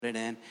it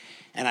in,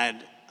 and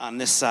I'd on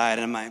this side,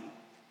 and my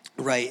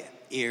right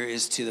ear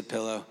is to the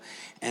pillow,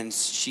 and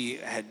she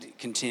had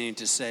continued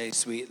to say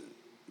sweet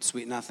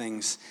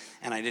nothings,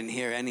 and I didn't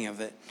hear any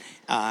of it.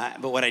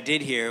 But what I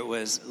did hear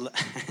was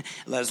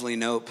Leslie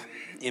Knope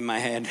in my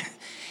head,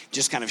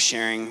 just kind of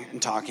sharing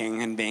and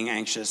talking and being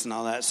anxious and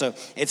all that. So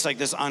it's like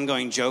this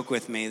ongoing joke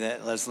with me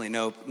that Leslie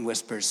Knope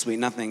whispers sweet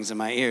nothings in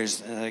my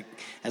ears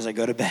as I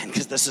go to bed,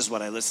 because this is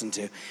what I listen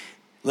to.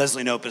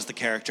 Leslie Knope is the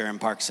character in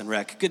Parks and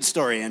Rec. Good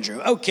story,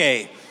 Andrew.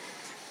 Okay.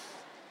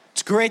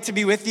 It's great to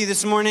be with you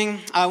this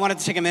morning. I wanted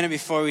to take a minute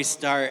before we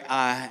start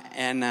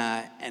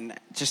and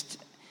just,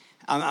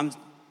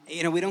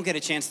 we don't get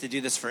a chance to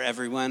do this for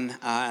everyone.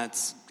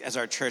 As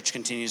our church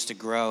continues to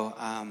grow,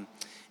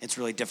 it's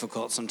really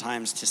difficult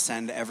sometimes to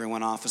send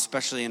everyone off,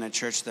 especially in a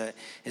church that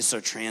is so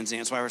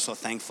transient. That's why we're so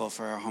thankful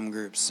for our home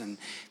groups and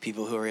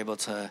people who are able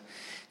to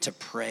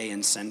pray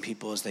and send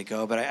people as they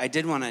go. But I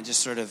did want to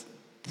just sort of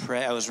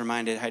pray. I was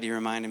reminded, Heidi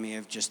reminded me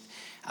of just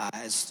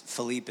as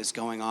Philippe is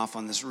going off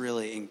on this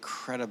really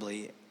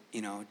incredibly,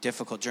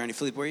 difficult journey.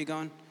 Philippe, where are you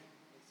going?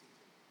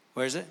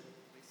 Where is it?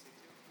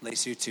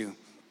 Lesotho.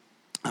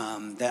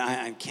 That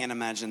I can't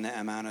imagine the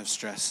amount of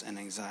stress and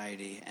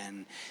anxiety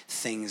and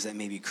things that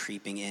may be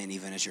creeping in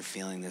even as you're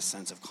feeling this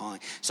sense of calling.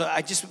 So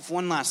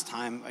one last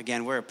time,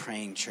 again, we're a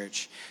praying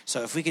church.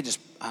 So if we could just,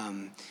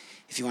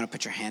 if you want to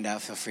put your hand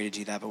out, feel free to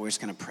do that. But we're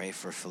just going to pray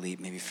for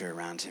Philippe. Maybe if you're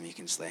around him, you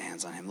can just lay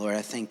hands on him. Lord,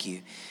 I thank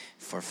you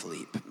for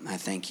Philippe. I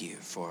thank you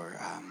for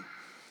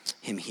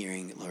him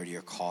hearing, Lord,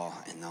 your call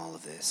in all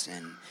of this.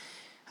 And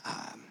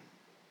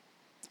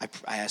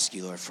I ask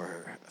you, Lord,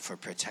 for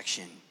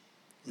protection.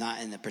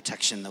 Not in the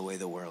protection the way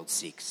the world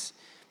seeks,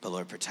 but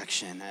Lord,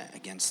 protection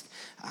against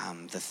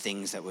the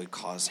things that would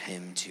cause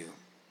him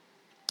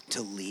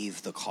to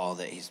leave the call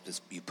that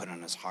you put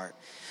on his heart,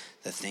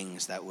 the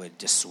things that would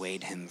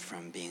dissuade him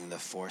from being the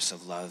force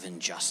of love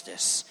and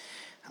justice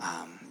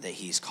that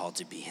he's called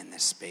to be in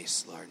this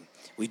space, Lord.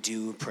 We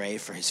do pray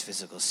for his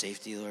physical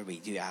safety, Lord. We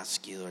do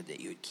ask you, Lord, that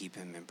you would keep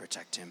him and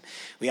protect him.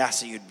 We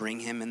ask that you'd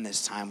bring him in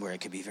this time where it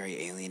could be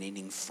very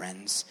alienating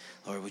friends.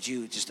 Lord, would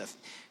you just a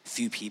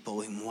few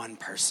people, in one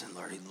person,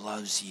 Lord, who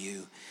loves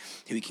you,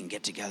 who we can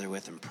get together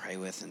with and pray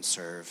with and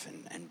serve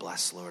and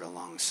bless, Lord,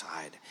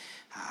 alongside.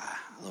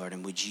 Lord,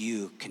 and would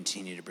you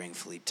continue to bring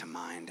Philippe to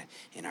mind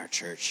in our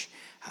church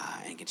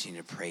and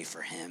continue to pray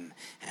for him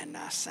and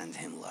send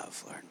him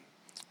love, Lord.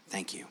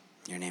 Thank you.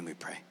 In your name we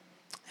pray.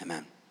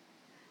 Amen.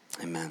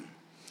 Amen.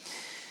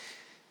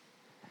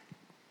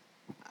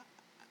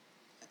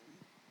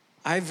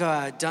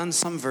 I've done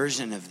some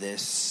version of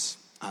this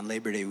on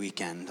Labor Day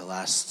weekend the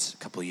last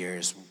couple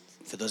years.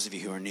 For those of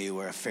you who are new,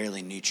 we're a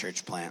fairly new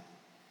church plant.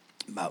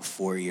 About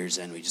 4 years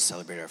in, we just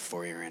celebrated our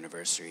 4-year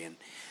anniversary.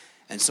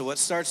 And so what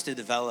starts to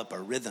develop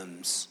are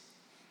rhythms.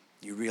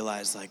 You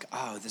realize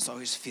this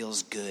always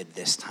feels good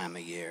this time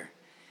of year.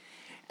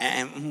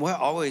 And what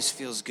always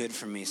feels good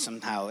for me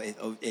somehow,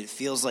 it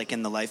feels like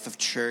in the life of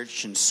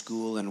church and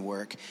school and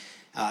work,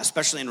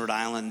 especially in Rhode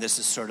Island, this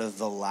is sort of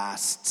the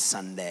last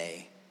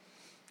Sunday,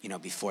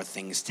 before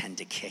things tend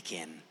to kick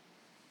in.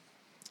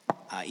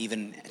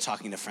 Even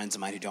talking to friends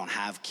of mine who don't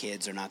have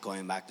kids or not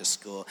going back to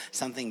school,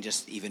 something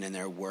just even in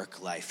their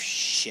work life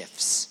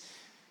shifts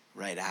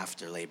right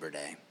after Labor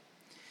Day.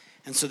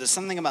 And so there's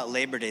something about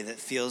Labor Day that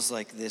feels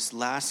like this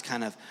last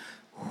kind of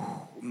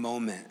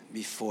moment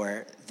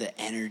before the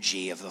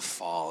energy of the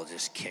fall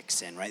just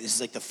kicks in, right? This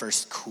is like the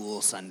first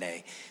cool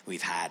Sunday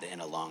we've had in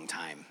a long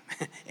time.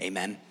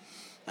 Amen?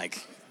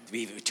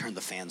 We turned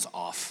the fans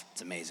off.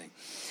 It's amazing.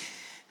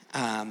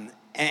 And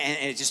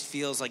it just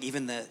feels like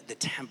even the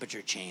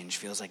temperature change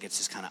feels like it's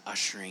just kind of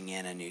ushering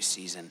in a new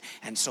season.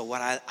 And so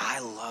what I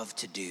love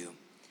to do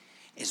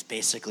is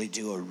basically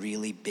do a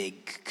really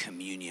big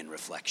communion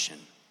reflection,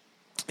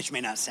 which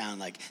may not sound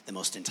like the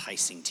most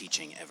enticing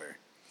teaching ever.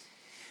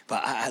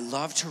 But I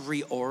love to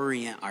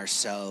reorient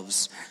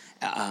ourselves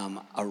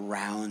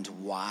around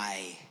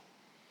why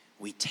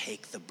we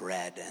take the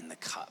bread and the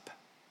cup.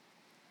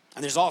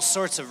 And there's all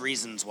sorts of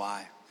reasons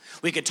why.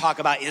 We could talk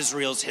about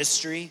Israel's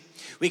history.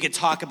 We could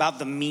talk about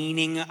the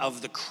meaning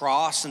of the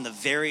cross and the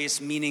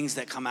various meanings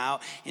that come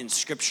out in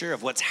Scripture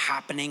of what's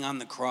happening on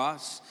the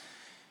cross.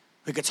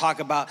 We could talk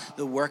about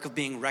the work of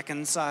being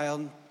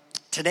reconciled.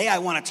 Today I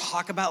want to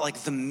talk about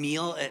the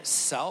meal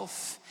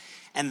itself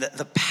and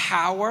the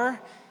power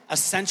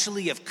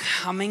essentially of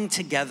coming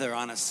together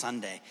on a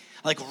Sunday,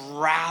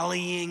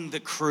 rallying the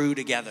crew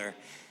together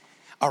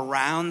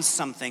around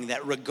something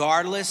that,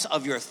 regardless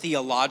of your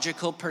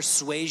theological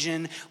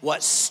persuasion,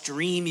 what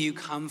stream you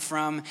come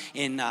from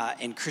in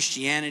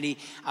Christianity,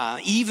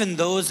 even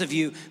those of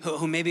you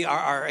who maybe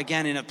are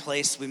again in a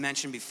place we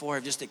mentioned before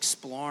of just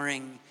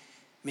exploring,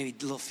 maybe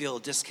feel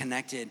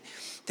disconnected,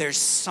 there's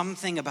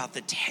something about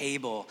the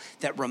table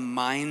that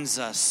reminds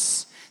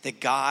us that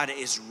God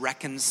is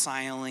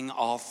reconciling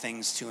all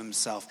things to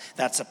himself.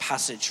 That's a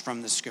passage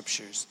from the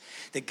Scriptures.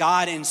 That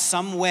God, in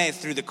some way,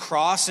 through the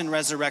cross and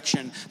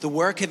resurrection, the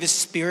work of his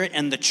Spirit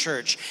and the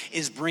church,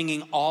 is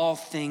bringing all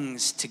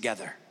things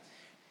together.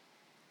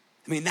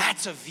 I mean,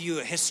 that's a view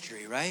of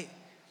history, right?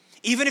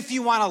 Even if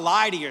you want to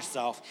lie to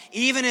yourself,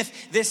 even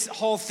if this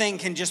whole thing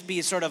can just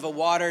be sort of a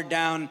watered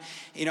down,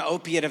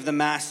 opiate of the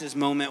masses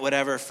moment,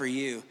 whatever for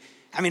you.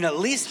 I mean, at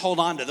least hold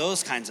on to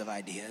those kinds of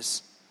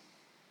ideas.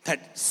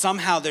 That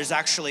somehow there's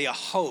actually a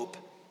hope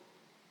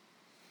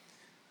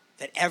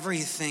that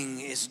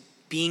everything is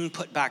being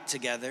put back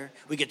together.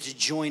 We get to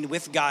join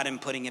with God in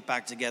putting it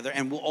back together,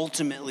 and will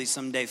ultimately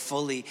someday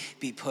fully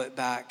be put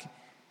back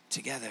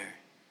together.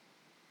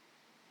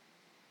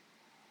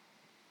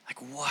 Like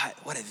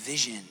what a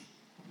vision.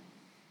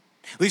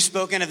 We've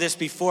spoken of this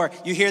before.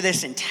 You hear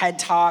this in TED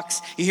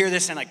Talks. You hear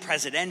this in like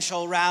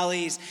presidential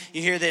rallies.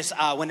 You hear this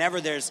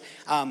whenever there's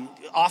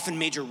often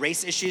major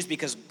race issues,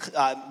 because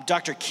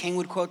Dr. King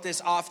would quote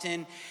this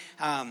often.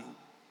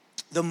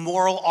 The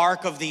moral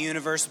arc of the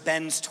universe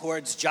bends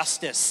towards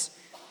justice.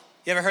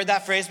 You ever heard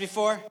that phrase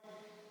before?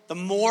 The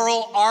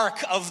moral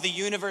arc of the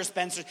universe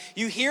bends towards.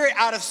 You hear it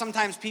out of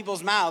sometimes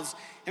people's mouths.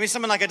 I mean,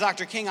 someone like a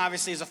Dr. King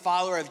obviously is a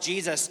follower of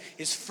Jesus,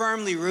 is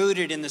firmly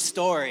rooted in the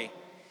story.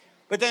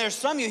 But then there's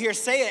some you hear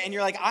say it and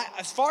you're like,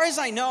 as far as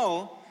I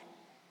know,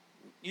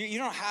 you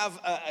don't have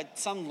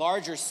some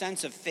larger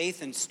sense of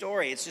faith and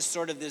story. It's just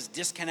sort of this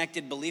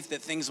disconnected belief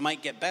that things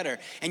might get better.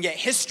 And yet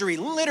history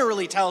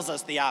literally tells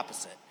us the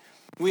opposite.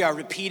 We are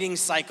repeating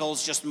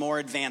cycles, just more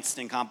advanced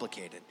and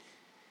complicated.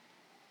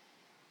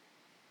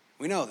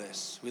 We know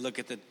this. We look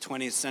at the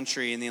 20th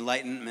century, and the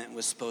Enlightenment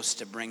was supposed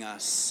to bring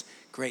us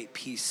great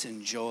peace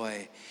and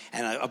joy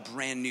and a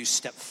brand new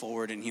step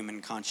forward in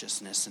human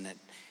consciousness, and it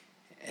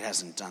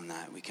hasn't done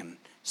that. We can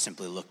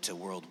simply look to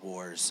world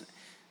wars,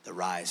 the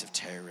rise of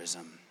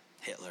terrorism,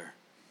 Hitler,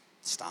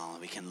 Stalin.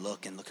 We can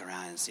look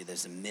around and see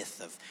there's a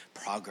myth of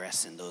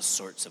progress in those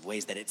sorts of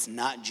ways, that it's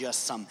not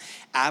just some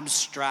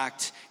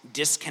abstract,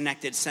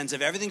 disconnected sense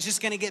of everything's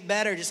just going to get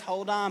better, just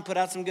hold on, put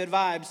out some good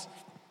vibes.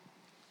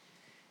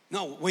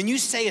 No, when you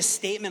say a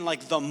statement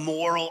like the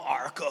moral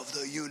arc of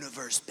the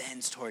universe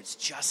bends towards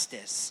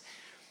justice,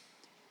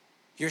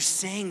 you're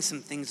saying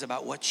some things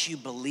about what you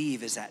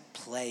believe is at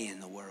play in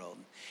the world.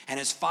 And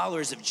as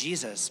followers of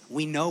Jesus,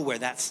 we know where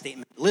that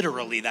statement,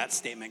 literally that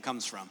statement,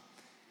 comes from.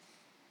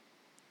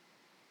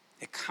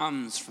 It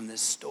comes from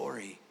this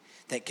story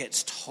that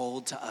gets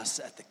told to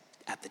us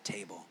at the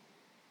table.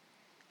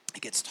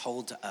 It gets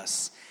told to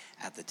us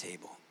at the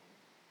table.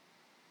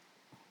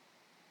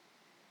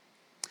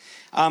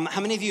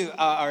 How many of you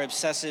are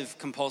obsessive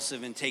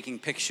compulsive in taking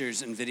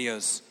pictures and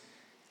videos?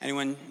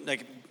 Anyone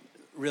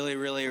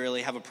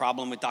really have a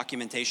problem with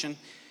documentation?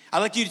 I'd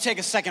like you to take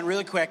a second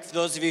really quick, for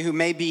those of you who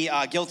may be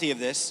guilty of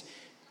this.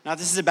 Now,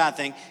 this is a bad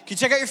thing. Can you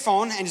check out your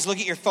phone and just look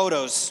at your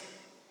photos?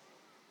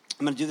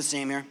 I'm going to do the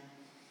same here.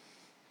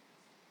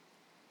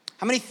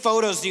 How many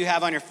photos do you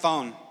have on your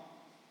phone?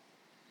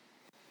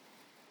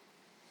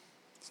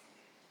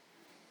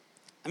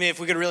 I mean, if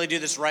we could really do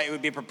this right, it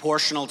would be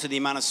proportional to the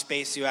amount of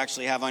space you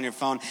actually have on your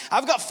phone.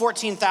 I've got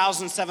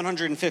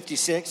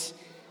 14,756.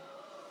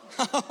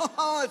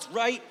 That's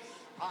right.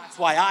 That's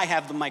why I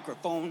have the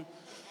microphone.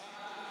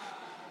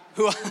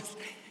 Who else?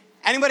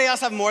 Anybody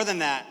else have more than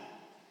that?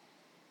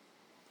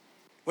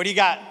 What do you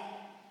got?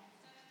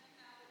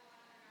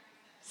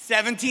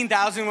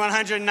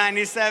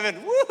 17,197.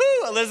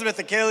 Woohoo! Elizabeth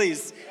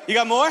Achilles. You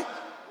got more?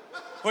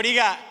 What do you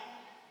got?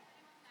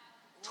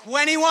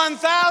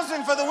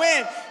 21,000 for the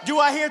win. Do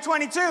I hear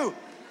 22?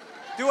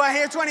 Do I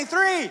hear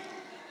 23?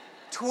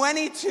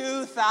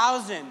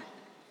 22,000.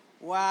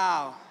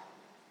 Wow.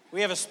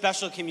 We have a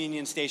special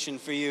communion station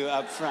for you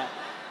up front.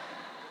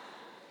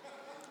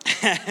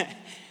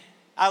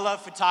 I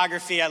love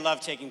photography. I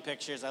love taking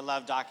pictures. I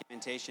love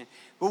documentation.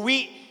 But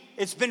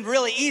it's been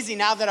really easy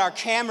now that our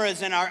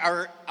cameras and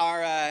our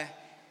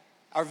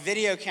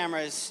video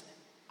cameras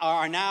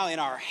are now in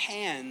our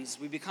hands.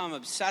 We become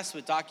obsessed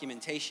with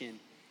documentation.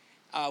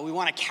 We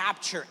want to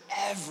capture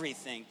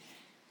everything.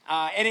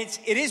 And it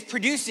is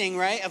producing,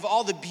 right, of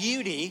all the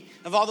beauty,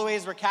 of all the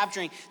ways we're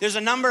capturing. There's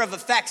a number of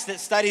effects that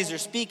studies are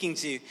speaking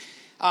to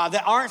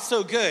that aren't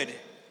so good.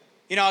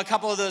 You know, a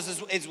couple of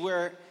those is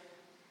where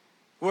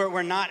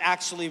we're not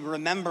actually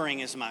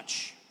remembering as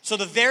much. So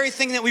the very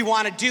thing that we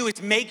want to do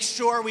is make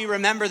sure we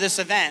remember this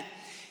event.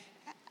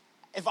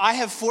 If I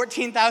have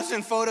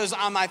 14,000 photos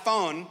on my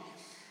phone,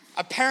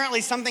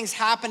 apparently something's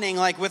happening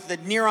like with the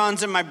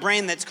neurons in my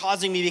brain that's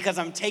causing me, because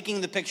I'm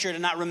taking the picture, to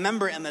not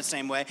remember it in the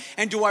same way.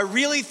 And do I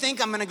really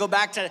think I'm going to go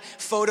back to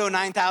photo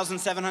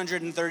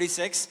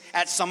 9,736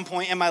 at some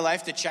point in my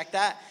life to check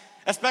that?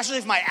 Especially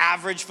if my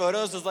average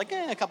photos is like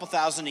a couple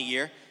thousand a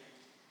year.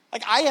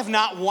 Like, I have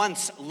not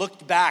once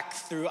looked back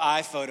through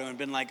iPhoto and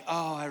been like,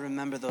 oh, I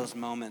remember those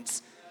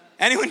moments.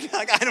 Anyone?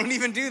 Like, I don't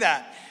even do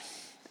that.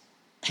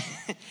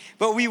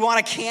 But we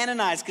want to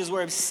canonize because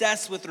we're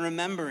obsessed with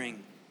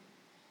remembering.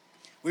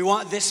 We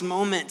want this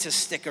moment to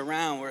stick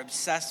around. We're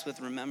obsessed with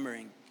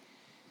remembering.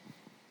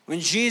 When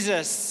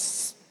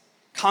Jesus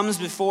comes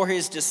before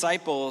his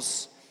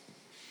disciples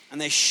and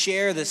they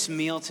share this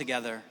meal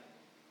together,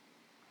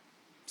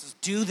 he says,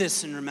 do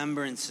this in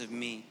remembrance of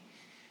me.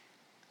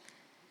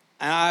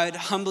 And I would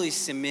humbly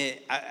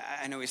submit,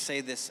 I know we say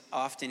this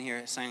often here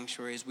at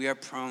Sanctuaries, we are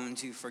prone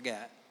to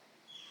forget.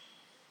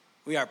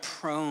 we are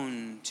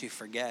prone to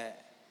forget.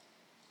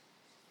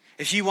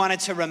 If you wanted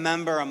to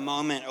remember a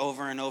moment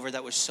over and over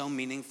that was so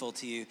meaningful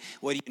to you,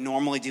 what do you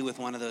normally do with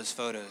one of those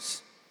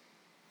photos?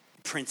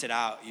 Print it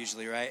out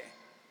usually, right?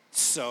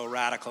 So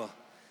radical.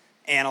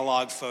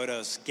 Analog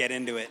photos, get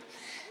into it.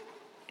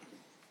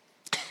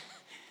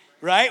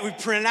 Right? We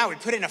print it out, we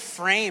put it in a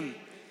frame.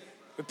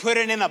 We put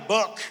it in a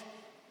book.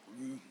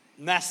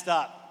 Messed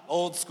up,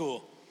 old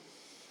school.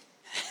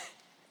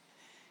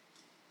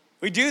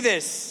 We do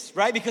this,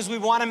 right? Because we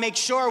want to make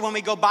sure when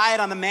we go by it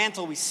on the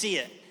mantle, we see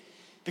it.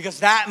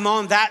 Because that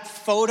moment, that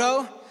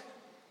photo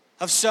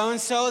of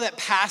so-and-so that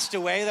passed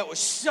away that was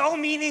so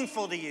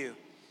meaningful to you,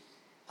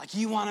 like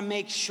you want to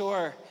make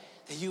sure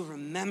that you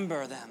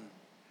remember them.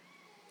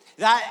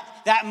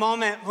 That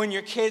moment when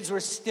your kids were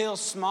still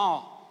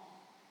small.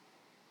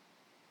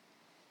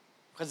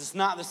 Because it's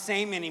not the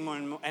same anymore,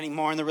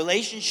 and the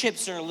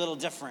relationships are a little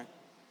different.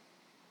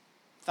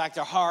 In fact,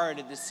 they're hard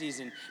at this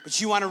season. But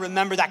you want to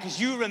remember that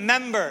because you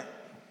remember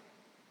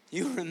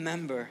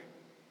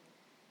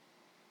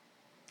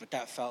what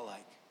that felt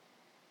like.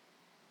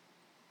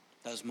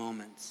 Those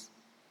moments.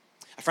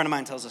 A friend of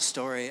mine tells a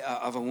story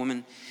of a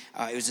woman.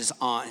 It was his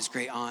aunt, his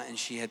great aunt, and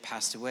she had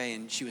passed away,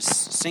 and she was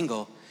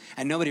single,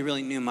 and nobody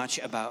really knew much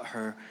about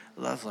her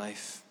love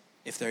life,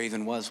 if there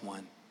even was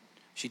one.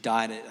 She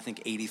died at, I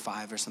think,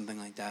 85 or something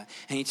like that.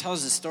 And he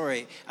tells the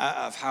story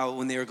of how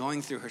when they were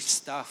going through her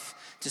stuff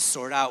to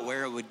sort out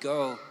where it would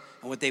go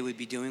and what they would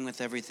be doing with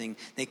everything,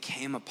 they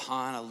came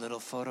upon a little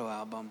photo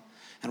album.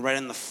 And right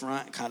in the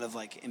front, kind of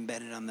like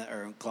embedded on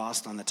or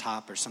glossed on the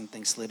top or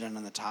something slid in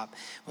on the top,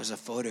 was a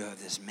photo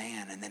of this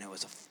man. And then it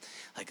was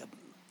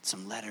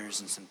some letters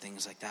and some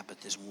things like that.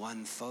 But this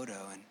one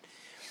photo.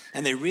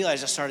 And they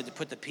realized, I started to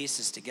put the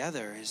pieces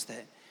together, is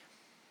that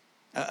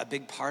a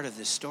big part of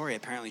this story,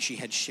 apparently she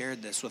had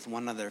shared this with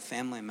one other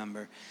family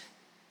member.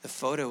 The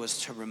photo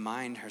was to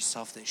remind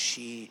herself that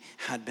she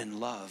had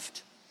been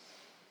loved.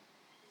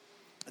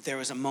 There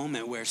was a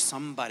moment where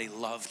somebody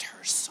loved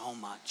her so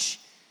much.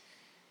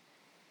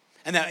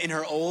 And that in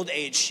her old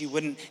age, she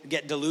wouldn't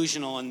get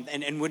delusional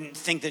and wouldn't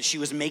think that she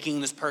was making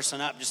this person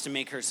up just to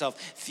make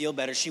herself feel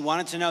better. She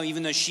wanted to know,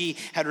 even though she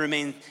had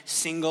remained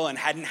single and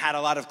hadn't had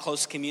a lot of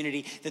close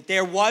community, that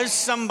there was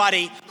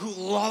somebody who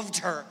loved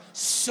her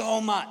so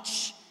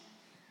much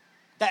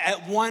that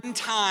at one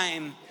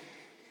time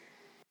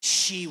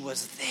she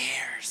was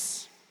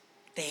theirs.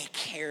 They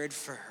cared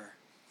for her.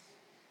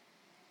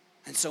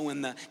 And so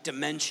when the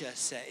dementia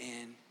set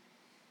in,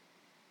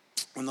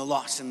 when the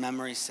loss in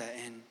memory set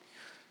in,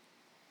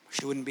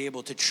 she wouldn't be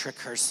able to trick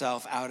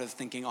herself out of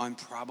thinking, I'm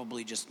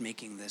probably just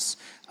making this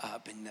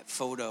up. And that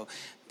photo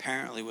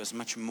apparently was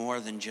much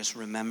more than just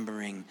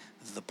remembering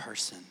the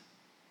person.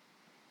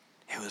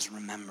 It was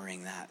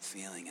remembering that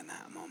feeling in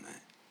that moment.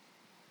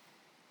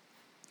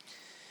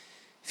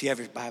 If you have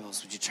your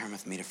Bibles, would you turn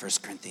with me to 1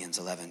 Corinthians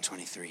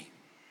 11:23?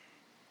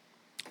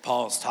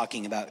 Paul's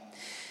talking about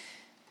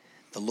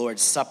the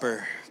Lord's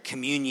Supper,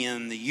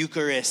 communion, the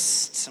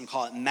Eucharist, some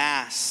call it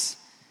Mass.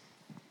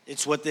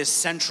 It's what this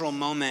central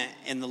moment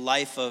in the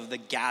life of the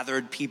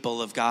gathered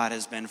people of God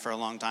has been for a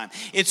long time.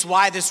 It's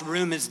why this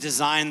room is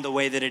designed the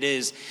way that it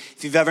is.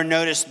 If you've ever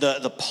noticed,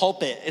 the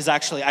pulpit is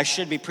actually, I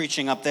should be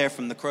preaching up there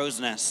from the crow's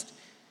nest.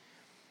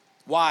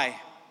 Why?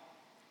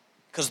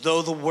 Because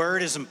though the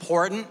word is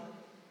important,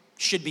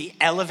 should be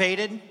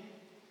elevated,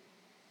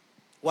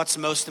 what's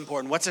most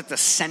important? What's at the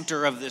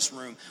center of this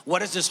room? What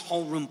does this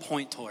whole room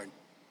point toward?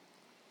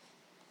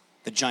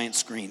 The giant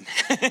screen.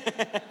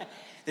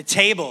 The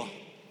table.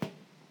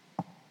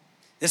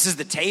 This is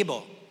the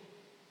table.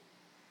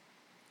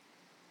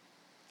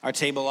 Our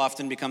table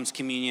often becomes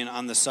communion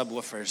on the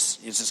subwoofers.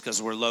 It's just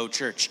because we're low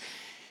church.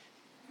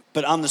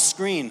 But on the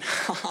screen,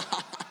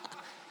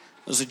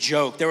 it was a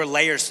joke. There were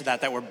layers to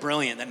that were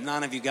brilliant that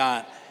none of you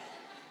got.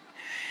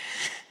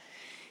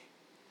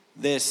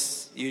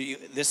 This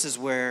is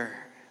where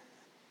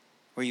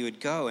you would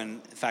go. And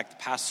in fact, the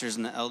pastors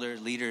and the elder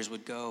leaders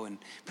would go and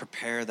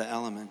prepare the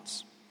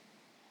elements.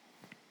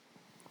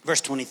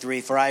 Verse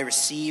 23, for I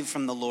received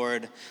from the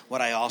Lord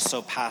what I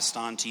also passed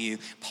on to you.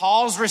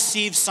 Paul's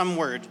received some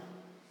word,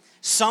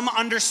 some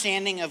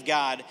understanding of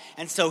God,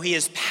 and so he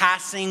is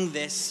passing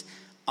this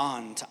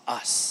on to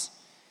us.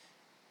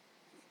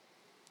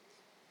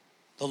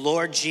 The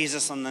Lord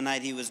Jesus, on the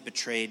night he was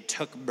betrayed,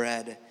 took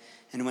bread,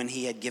 and when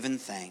he had given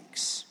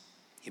thanks,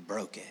 he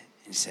broke it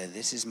and said,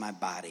 this is my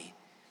body,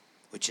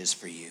 which is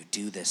for you.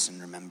 Do this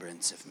in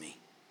remembrance of me.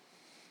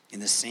 In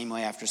the same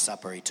way, after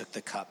supper, he took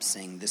the cup,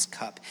 saying, this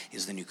cup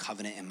is the new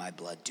covenant in my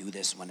blood. Do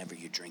this whenever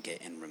you drink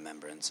it in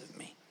remembrance of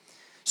me.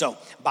 So,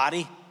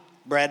 body,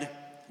 bread,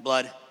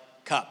 blood,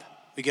 cup.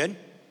 We good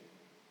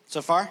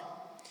so far?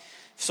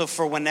 So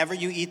for whenever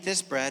you eat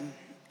this bread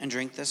and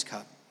drink this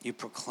cup, you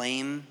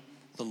proclaim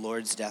the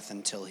Lord's death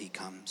until he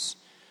comes.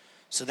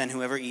 So then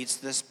whoever eats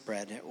this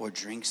bread or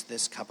drinks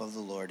this cup of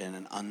the Lord in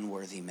an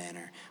unworthy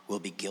manner will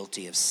be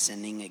guilty of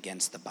sinning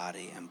against the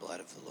body and blood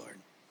of the Lord.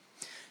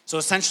 So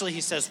essentially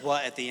he says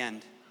what at the end?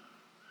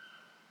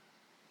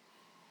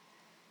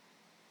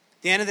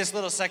 At the end of this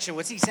little section,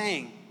 what's he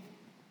saying?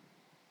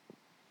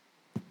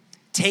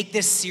 Take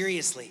this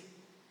seriously.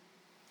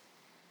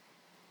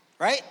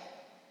 Right?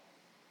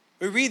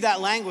 We read that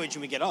language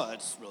and we get, oh,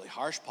 that's really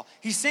harsh, Paul.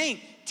 He's saying,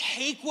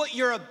 take what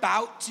you're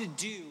about to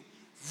do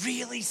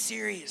really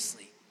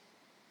seriously.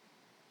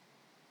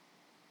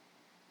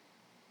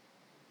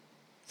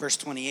 Verse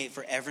 28,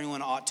 for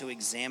everyone ought to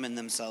examine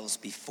themselves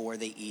before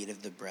they eat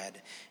of the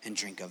bread and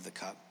drink of the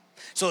cup.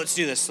 So let's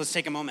do this. Let's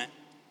take a moment.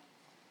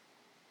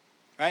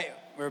 Right?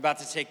 We're about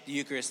to take the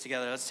Eucharist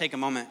together. Let's take a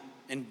moment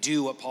and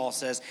do what Paul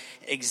says.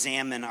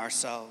 Examine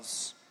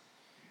ourselves.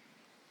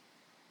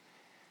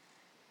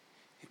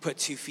 You put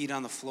 2 feet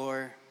on the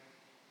floor.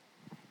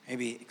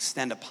 Maybe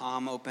extend a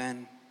palm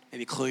open.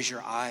 Maybe close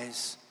your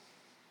eyes.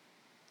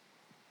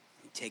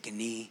 Take a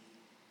knee.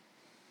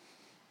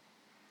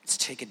 Let's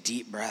take a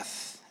deep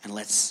breath and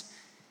let's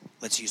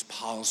use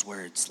Paul's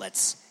words.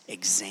 Let's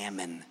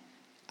examine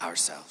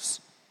ourselves.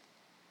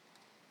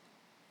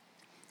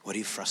 What are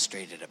you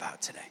frustrated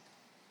about today?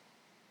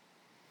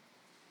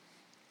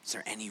 Is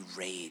there any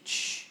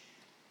rage,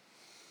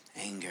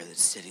 anger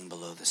that's sitting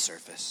below the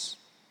surface?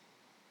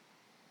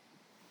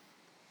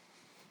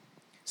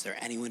 Is there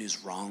anyone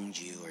who's wronged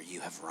you or you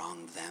have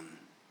wronged them?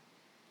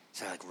 Is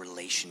there like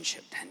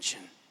relationship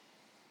tension?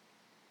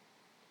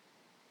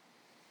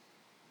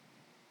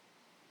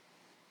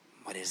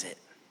 What is it?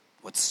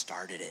 What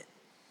started it?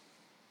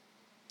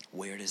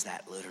 Where does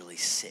that literally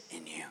sit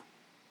in you?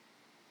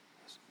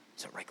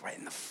 Is it right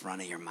in the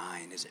front of your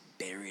mind? Is it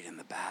buried in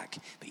the back?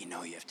 But you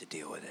know you have to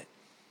deal with it.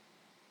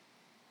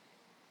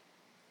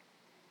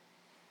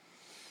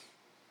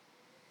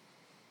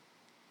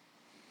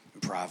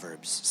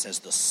 Proverbs says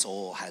the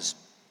soul has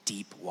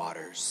deep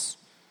waters.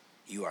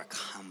 You are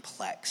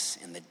complex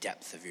in the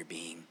depth of your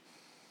being.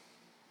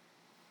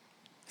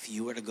 If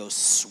you were to go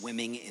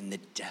swimming in the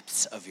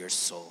depths of your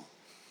soul,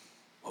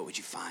 what would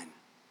you find?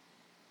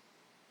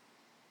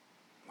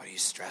 What are you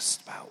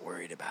stressed about,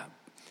 worried about,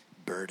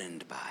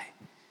 burdened by?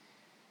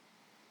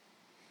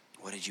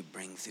 What did you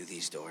bring through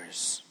these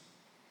doors?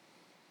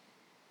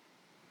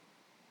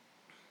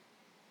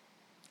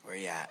 Where are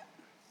you at?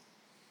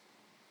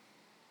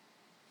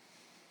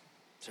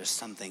 There's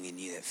something in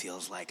you that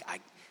feels like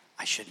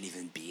I shouldn't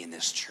even be in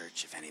this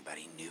church if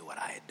anybody knew what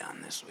I had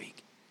done this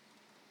week.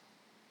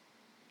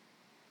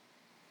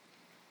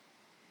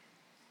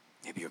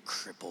 Maybe you're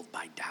crippled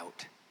by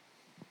doubt.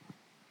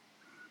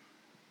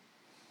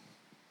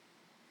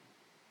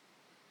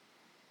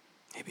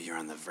 Maybe you're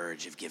on the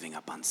verge of giving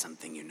up on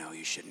something you know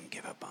you shouldn't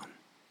give up on.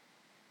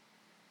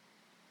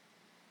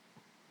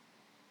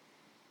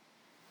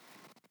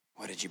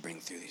 What did you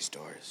bring through these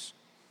doors?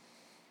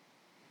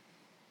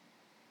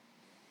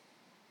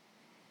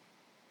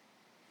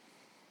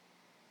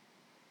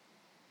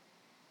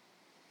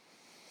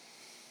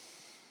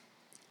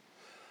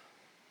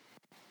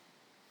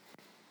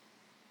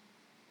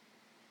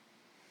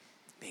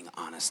 Being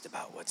honest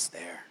about what's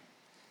there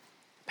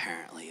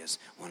apparently is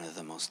one of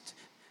the most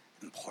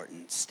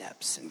important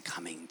steps in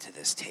coming to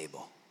this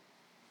table.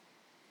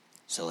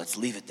 So let's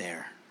leave it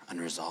there,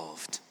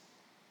 unresolved.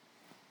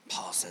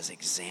 Paul says,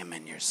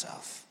 examine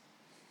yourself.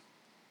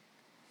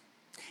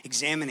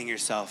 Examining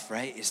yourself,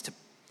 right, is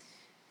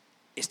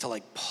to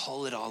like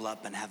pull it all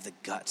up and have the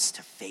guts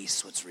to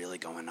face what's really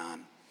going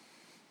on.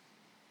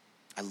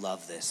 I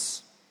love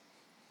this.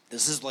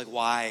 This is like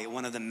why,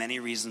 one of the many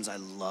reasons I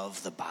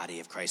love the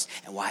body of Christ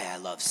and why I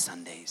love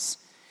Sundays,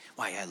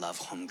 why I love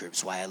home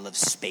groups, why I love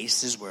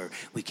spaces where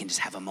we can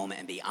just have a moment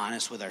and be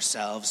honest with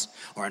ourselves,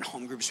 or in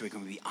home groups where we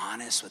can be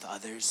honest with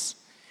others.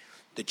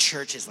 The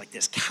church is like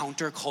this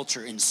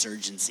counterculture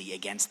insurgency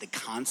against the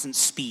constant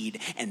speed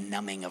and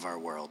numbing of our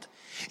world.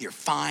 You're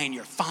fine,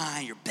 your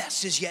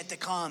best is yet to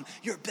come,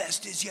 your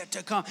best is yet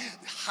to come.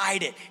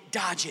 Hide it,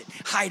 dodge it,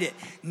 hide it,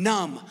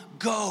 numb,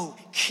 go,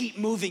 keep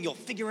moving. You'll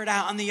figure it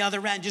out on the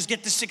other end. Just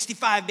get to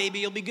 65, baby,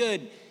 you'll be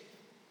good.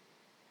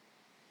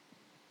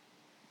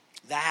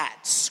 That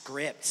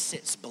script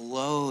sits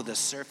below the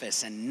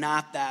surface and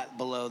not that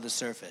below the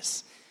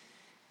surface.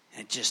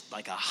 And just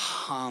like a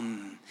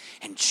hum.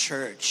 And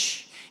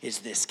church is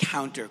this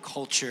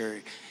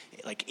counterculture,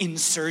 like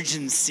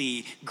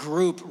insurgency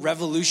group,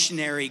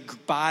 revolutionary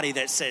body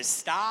that says,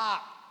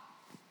 stop.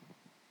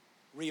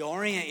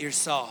 Reorient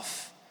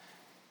yourself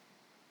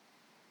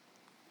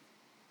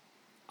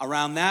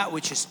around that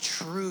which is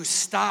true.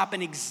 Stop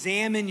and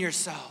examine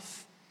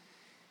yourself.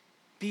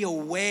 Be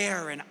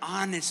aware and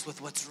honest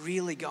with what's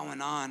really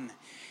going on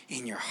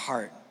in your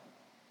heart.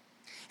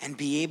 And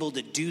be able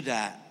to do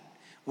that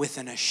with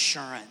an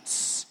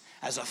assurance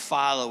as a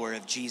follower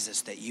of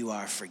Jesus that you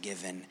are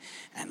forgiven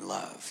and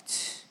loved.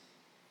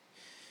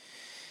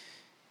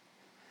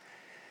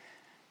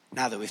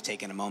 Now that we've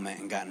taken a moment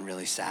and gotten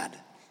really sad,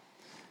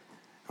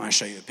 I want to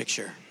show you a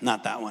picture.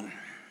 Not that one.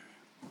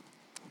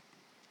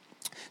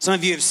 Some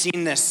of you have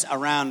seen this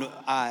around.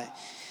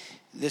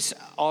 This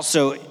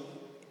also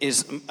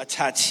is a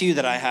tattoo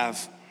that I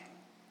have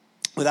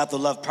without the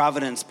love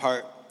providence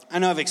part. I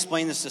know I've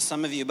explained this to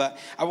some of you, but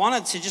I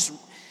wanted to just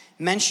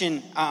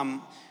mention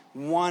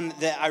One,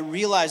 that I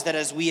realized that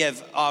as we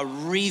have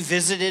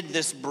revisited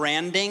this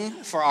branding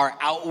for our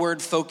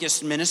outward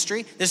focused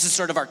ministry, this is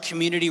sort of our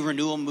community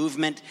renewal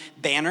movement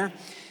banner,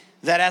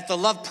 that at the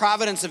Love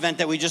Providence event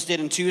that we just did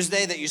on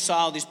Tuesday that you saw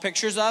all these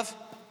pictures of,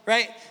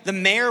 right? The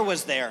mayor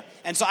was there.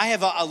 And so I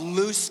have a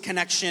loose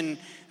connection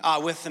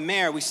with the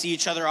mayor. We see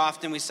each other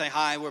often. We say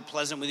hi. We're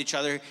pleasant with each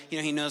other. You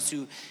know, he knows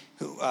who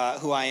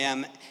I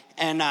am.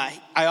 And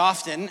I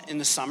often, in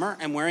the summer,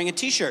 am wearing a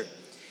t-shirt.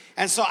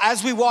 And so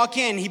as we walk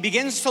in, he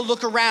begins to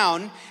look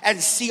around and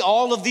see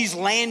all of these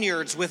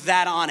lanyards with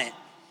that on it.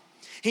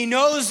 He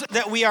knows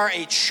that we are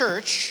a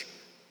church,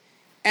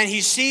 and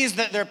he sees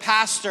that their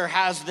pastor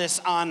has this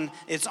on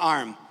its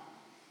arm.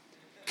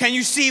 Can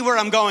you see where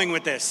I'm going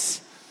with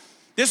this?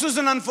 This was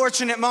an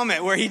unfortunate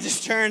moment where he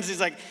just turns, he's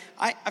like,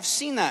 I've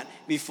seen that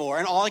before.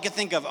 And all I could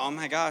think of, oh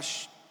my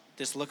gosh,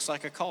 this looks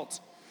like a cult.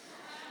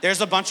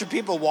 There's a bunch of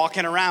people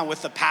walking around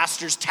with the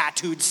pastor's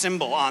tattooed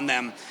symbol on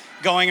them,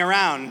 going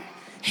around,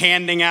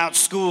 handing out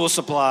school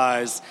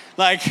supplies.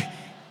 Like,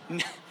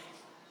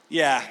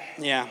 yeah.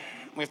 We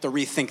have to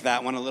rethink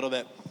that one a little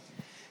bit.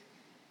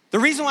 The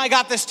reason why I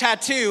got this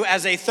tattoo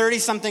as a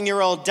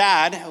 30-something-year-old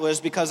dad was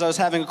because I was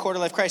having a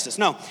quarter-life crisis.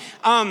 No.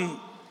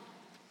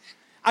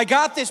 I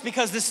got this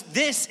because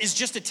this is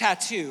just a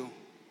tattoo,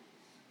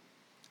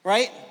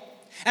 right?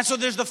 And so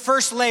there's the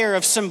first layer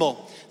of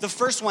symbol. The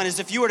first one is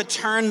if you were to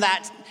turn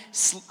that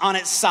on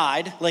its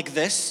side like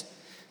this,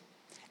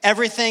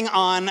 everything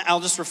I'll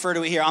just refer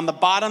to it here, on the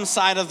bottom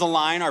side of the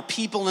line are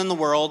people in the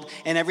world,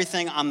 and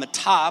everything on the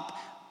top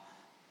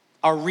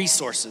are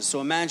resources.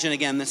 So imagine,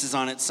 again, this is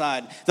on its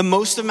side. The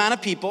most amount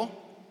of people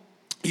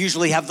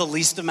usually have the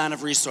least amount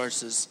of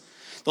resources.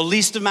 The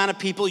least amount of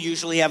people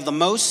usually have the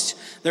most.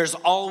 There's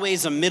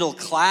always a middle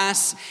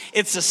class.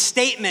 It's a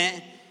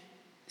statement,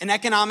 an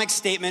economic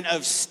statement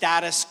of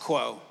status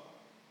quo.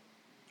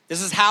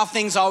 This is how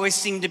things always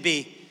seem to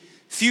be.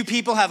 Few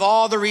people have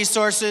all the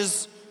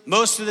resources.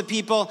 Most of the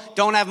people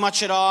don't have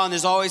much at all, and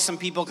there's always some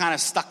people kind of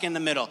stuck in the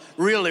middle.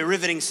 Really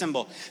riveting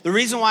symbol. The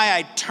reason why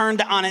I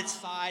turned on its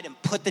side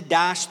and put the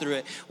dash through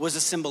it was a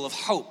symbol of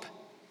hope.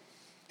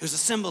 It was a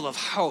symbol of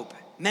hope.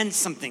 It meant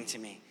something to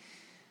me.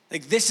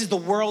 Like, the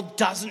world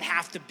doesn't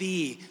have to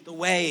be the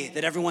way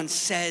that everyone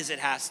says it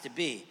has to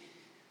be.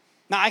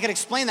 Now, I could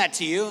explain that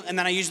to you, and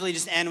then I usually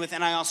just end with,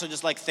 and I also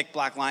just like thick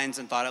black lines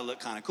and thought it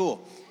looked kind of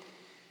cool.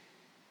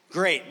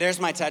 Great, there's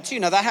my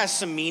tattoo. Now that has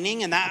some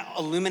meaning and that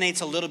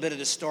illuminates a little bit of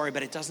the story,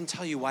 but it doesn't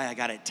tell you why I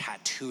got it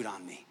tattooed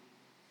on me.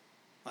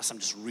 Unless I'm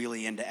just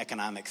really into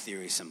economic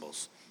theory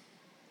symbols.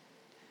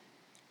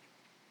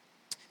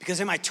 Because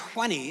in my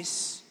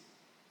 20s,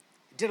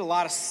 I did a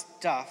lot of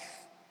stuff.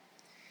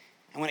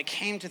 And when it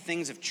came to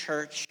things of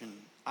church, and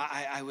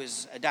I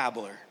was a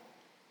dabbler.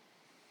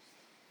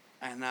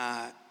 And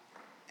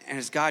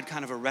as God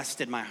kind of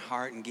arrested my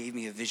heart and gave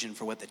me a vision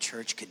for what the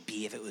church could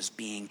be if it was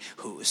being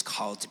who it was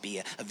called to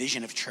be, a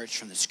vision of church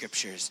from the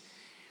scriptures.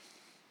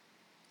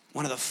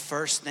 One of the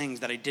first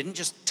things that I didn't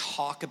just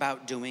talk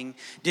about doing,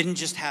 didn't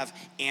just have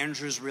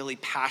Andrew's really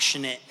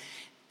passionate,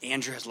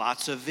 Andrew has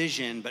lots of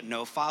vision but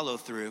no follow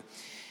through.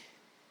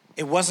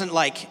 It wasn't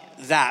like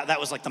that. That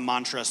was like the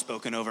mantra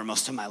spoken over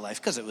most of my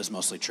life because it was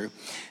mostly true.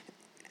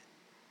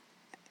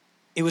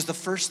 It was the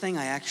first thing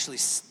I actually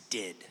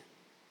did.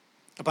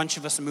 A bunch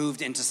of us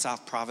moved into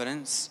South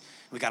Providence.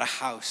 We got a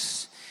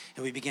house,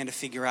 and we began to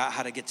figure out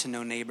how to get to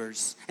know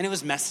neighbors. And it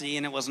was messy,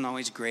 and it wasn't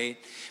always great.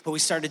 But we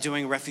started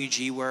doing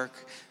refugee work.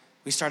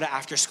 We started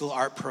after-school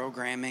art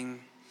programming.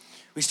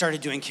 We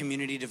started doing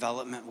community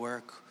development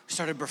work. We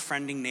started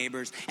befriending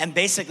neighbors. And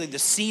basically, the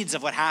seeds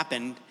of what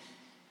happened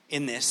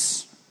in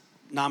this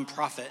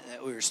nonprofit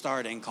that we were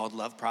starting called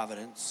Love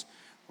Providence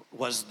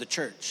was the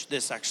church.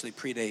 This actually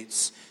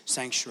predates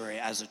Sanctuary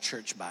as a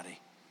church body.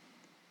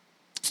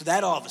 So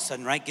that all of a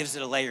sudden, right, gives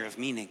it a layer of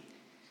meaning.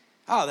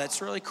 Oh,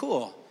 that's really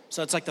cool.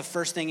 So it's like the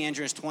first thing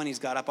Andrew in his 20s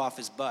got up off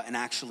his butt and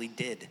actually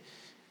did,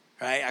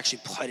 right?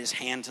 Actually put his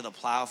hand to the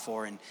plow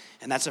for, and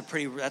that's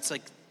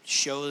like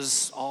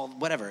shows all,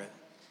 whatever.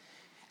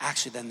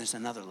 Actually, then there's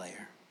another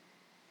layer.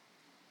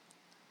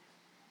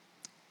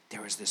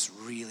 There was this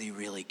really,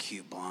 really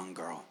cute blonde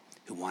girl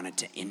who wanted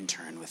to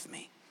intern with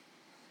me.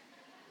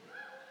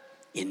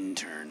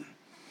 Intern.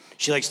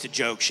 She likes to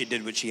joke she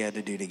did what she had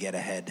to do to get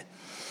ahead.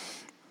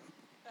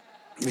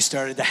 We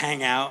started to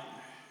hang out.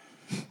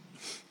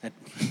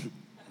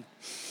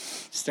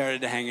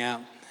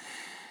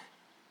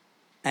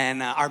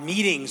 And our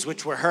meetings,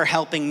 which were her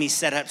helping me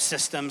set up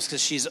systems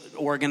because she's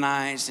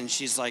organized and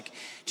she's like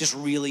just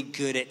really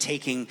good at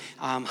taking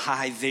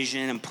high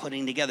vision and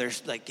putting together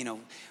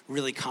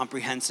really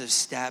comprehensive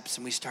steps.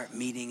 And we start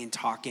meeting and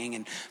talking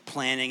and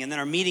planning. And then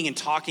our meeting and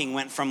talking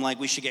went from like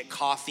we should get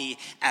coffee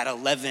at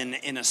 11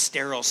 in a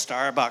sterile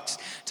Starbucks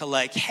to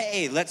like,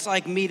 hey, let's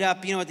like meet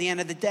up, at the end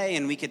of the day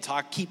and we could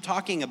keep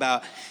talking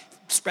about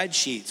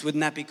spreadsheets. Wouldn't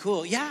that be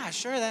cool? Yeah,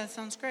 sure, that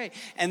sounds great.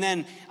 And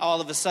then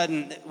all of a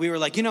sudden we were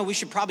like, we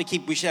should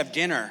have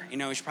dinner.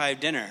 We should probably have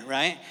dinner,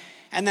 right?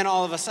 And then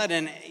all of a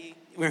sudden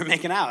we were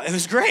making out. It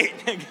was great.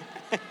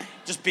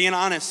 Just being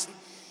honest.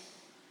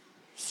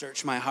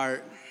 Search my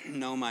heart.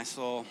 know my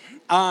soul.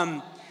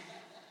 So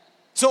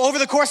over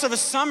the course of a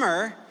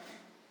summer,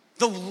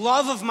 the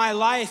love of my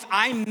life,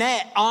 I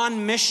met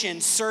on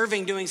mission,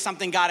 serving, doing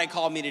something God had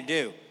called me to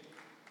do.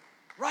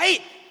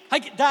 Right?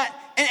 Like that.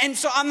 And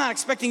so I'm not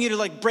expecting you to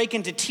like break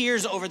into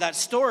tears over that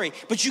story,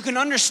 but you can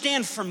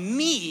understand for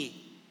me,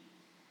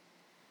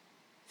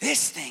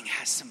 this thing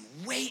has some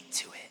weight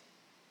to it.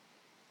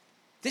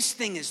 This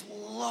thing is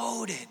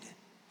loaded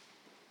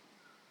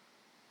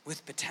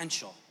with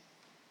potential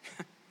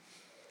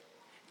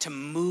to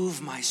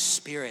move my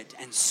spirit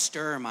and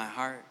stir my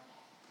heart.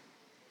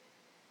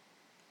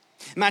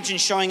 Imagine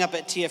showing up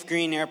at TF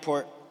Green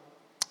Airport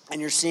and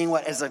you're seeing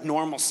what is a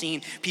normal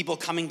scene, people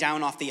coming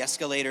down off the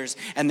escalators,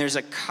 and there's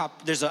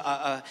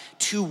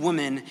two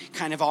women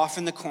kind of off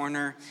in the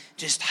corner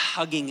just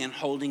hugging and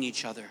holding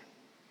each other.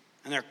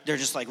 And they're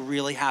just like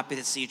really happy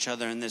to see each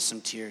other, and there's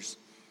some tears.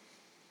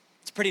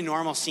 It's a pretty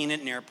normal scene at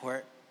an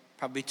airport.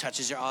 Probably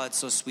touches your, it's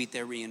so sweet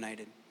they're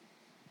reunited.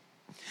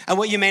 And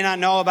what you may not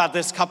know about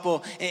this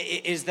couple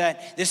is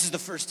that this is the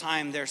first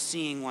time they're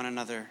seeing one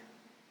another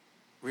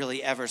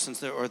really ever since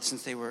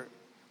they were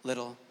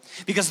little.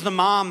 Because the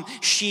mom,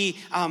 she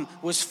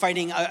was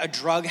fighting a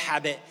drug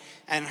habit,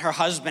 and her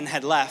husband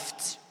had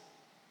left.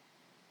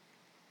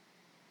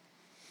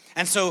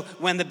 And so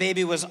when the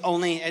baby was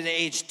only at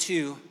age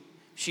 2,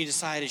 she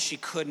decided she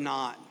could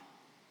not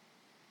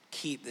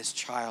keep this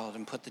child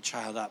and put the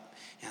child up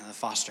in the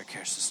foster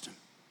care system.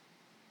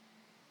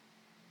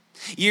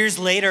 Years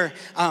later,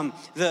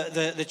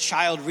 the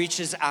child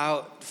reaches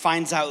out,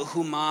 finds out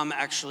who mom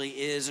actually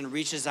is, and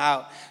reaches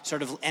out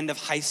sort of end of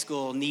high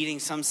school, needing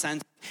some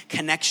sense of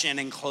connection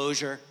and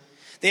closure.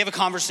 They have a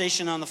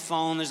conversation on the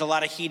phone. There's a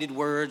lot of heated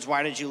words.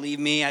 Why did you leave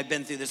me? I've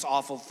been through this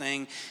awful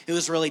thing. It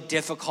was really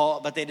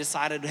difficult, but they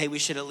decided, hey, we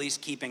should at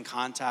least keep in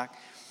contact.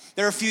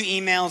 There are a few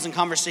emails and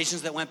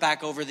conversations that went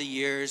back over the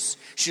years.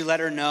 She let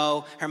her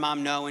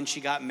mom know when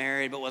she got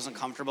married, but wasn't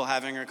comfortable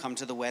having her come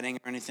to the wedding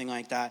or anything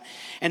like that.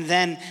 And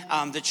then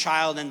the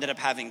child ended up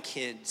having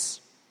kids.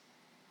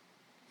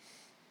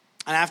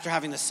 And after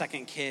having the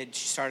second kid,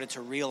 she started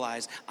to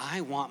realize,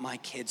 I want my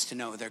kids to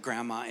know who their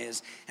grandma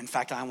is. In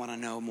fact, I want to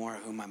know more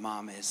of who my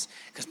mom is,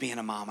 because being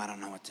a mom, I don't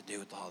know what to do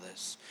with all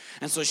this.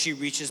 And so she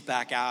reaches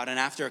back out, and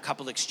after a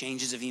couple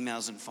exchanges of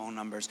emails and phone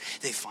numbers,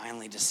 they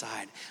finally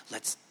decide,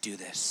 let's do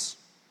this.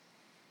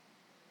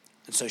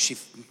 And so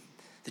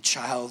the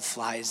child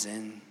flies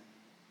in,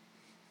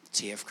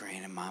 TF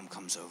Green, and mom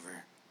comes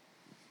over,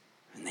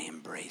 and they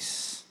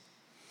embrace.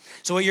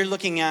 So what you're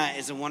looking at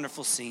is a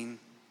wonderful scene.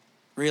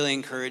 Really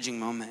encouraging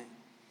moment.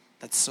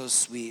 That's so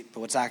sweet. But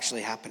what's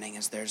actually happening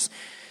is there's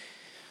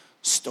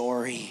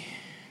story,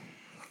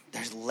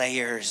 there's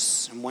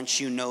layers, and once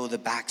you know the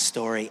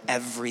backstory,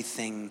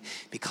 everything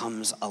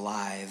becomes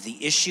alive.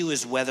 The issue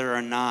is whether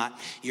or not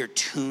you're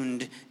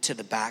tuned to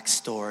the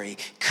backstory.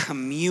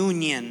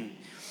 Communion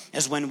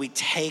is when we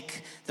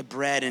take the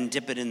bread and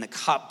dip it in the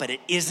cup, but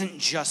it isn't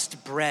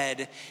just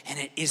bread and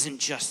it isn't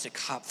just a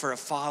cup. For a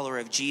follower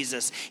of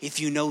Jesus, if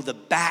you know the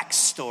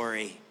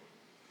backstory,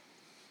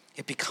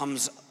 it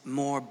becomes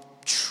more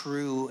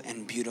true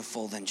and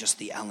beautiful than just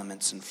the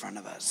elements in front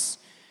of us.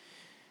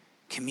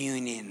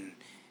 Communion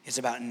is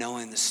about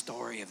knowing the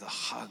story of the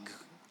hug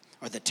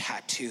or the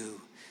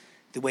tattoo,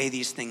 the way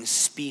these things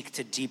speak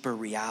to deeper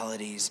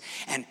realities.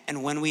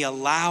 And when we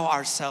allow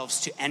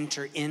ourselves to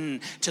enter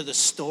into the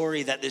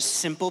story that this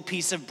simple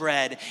piece of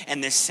bread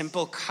and this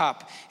simple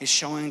cup is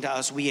showing to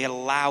us, we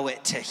allow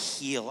it to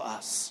heal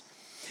us.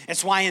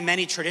 It's why in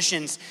many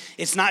traditions,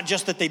 it's not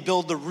just that they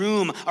build the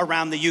room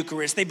around the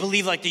Eucharist. They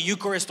believe like the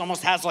Eucharist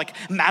almost has like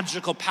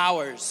magical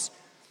powers.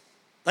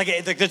 Like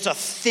it's a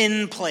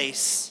thin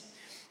place.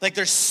 Like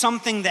there's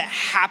something that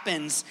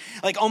happens,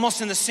 like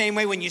almost in the same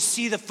way when you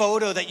see the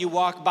photo that you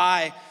walk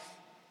by,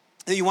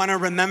 that you want to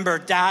remember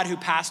dad who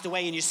passed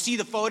away, and you see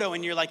the photo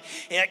and you're like,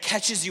 it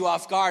catches you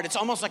off guard. It's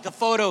almost like the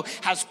photo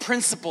has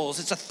principles.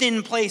 It's a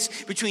thin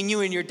place between you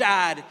and your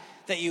dad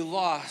that you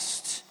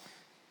lost.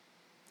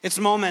 It's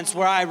moments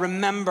where I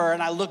remember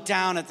and I look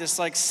down at this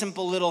like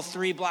simple little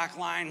 3 black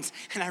lines,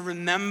 and I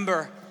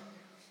remember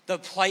the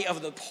plight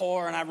of the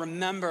poor, and I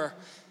remember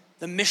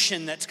the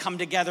mission that's come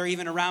together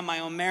even around my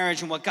own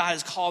marriage and what God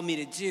has called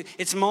me to do.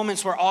 It's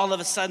moments where all of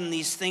a sudden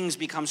these things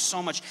become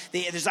so much,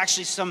 there's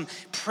actually some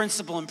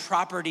principle and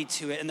property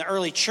to it. And the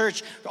early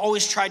church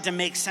always tried to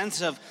make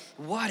sense of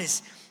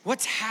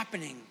what's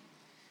happening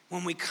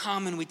when we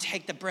come and we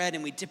take the bread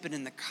and we dip it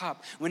in the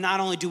cup. When not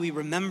only do we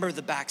remember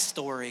the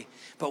backstory,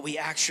 but we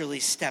actually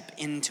step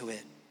into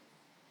it.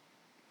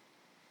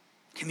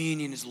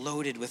 Communion is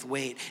loaded with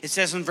weight. It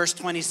says in verse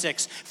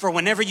 26, for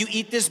whenever you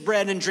eat this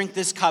bread and drink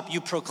this cup, you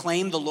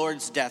proclaim the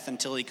Lord's death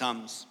until he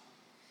comes.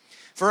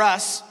 For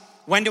us,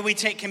 when do we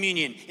take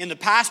communion? In the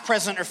past,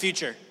 present, or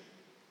future?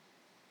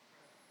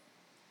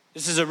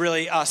 This is a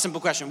really simple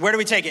question. Where do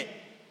we take it?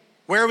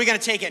 Where are we going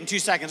to take it in 2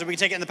 seconds? Are we going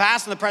to take it in the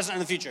past, in the present, or in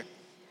the future?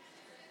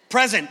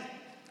 Present.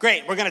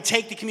 Great. We're going to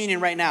take the communion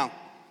right now.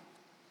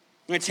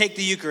 We're going to take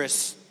the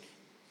Eucharist.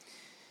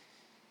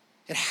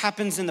 It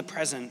happens in the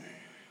present,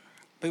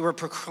 but we're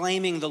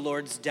proclaiming the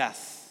Lord's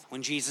death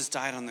when Jesus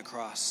died on the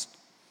cross.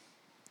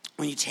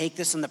 When you take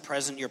this in the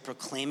present, you're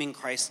proclaiming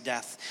Christ's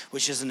death,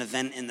 which is an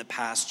event in the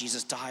past.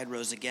 Jesus died,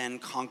 rose again,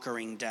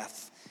 conquering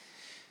death.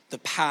 The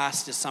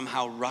past is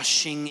somehow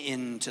rushing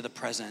into the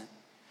present.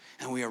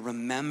 And we are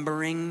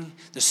remembering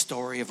the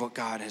story of what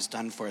God has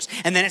done for us.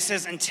 And then it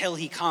says, until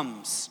he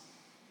comes.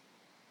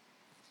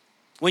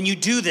 When you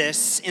do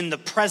this in the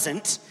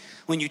present,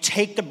 when you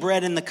take the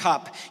bread and the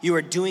cup, you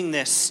are doing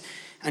this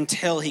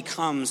until he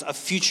comes, a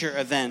future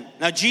event.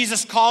 Now,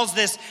 Jesus calls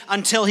this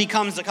until he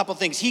comes a couple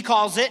things. He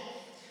calls it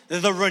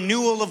the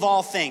renewal of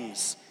all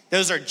things.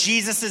 Those are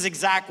Jesus'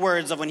 exact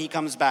words of when he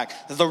comes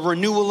back. The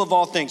renewal of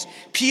all things.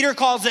 Peter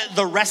calls it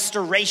the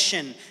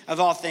restoration of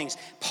all things.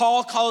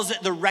 Paul calls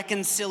it the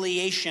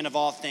reconciliation of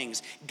all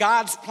things.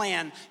 God's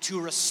plan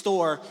to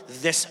restore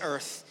this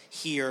earth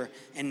here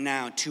and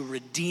now, to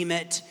redeem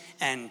it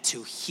and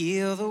to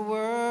heal the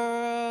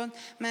world,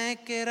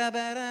 make it a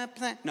better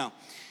place. No.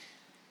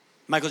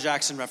 Michael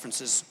Jackson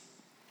references.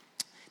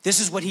 This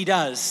is what he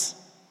does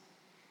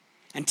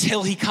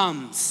until he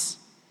comes.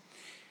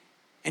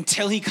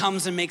 Until he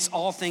comes and makes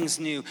all things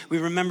new. We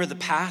remember the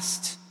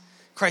past,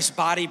 Christ's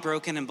body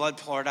broken and blood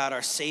poured out,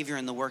 our Savior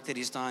and the work that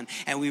he's done.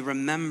 And we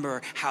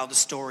remember how the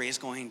story is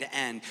going to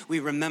end.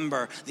 We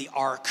remember the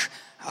arc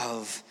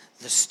of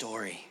the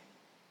story.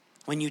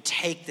 When you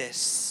take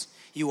this,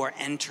 you are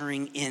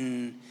entering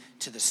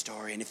into the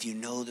story. And if you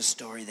know the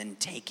story, then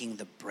taking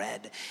the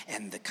bread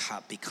and the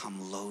cup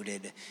become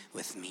loaded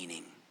with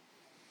meaning.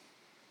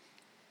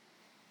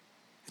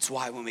 It's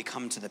why when we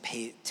come to the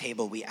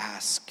table, we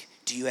ask,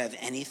 do you have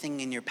anything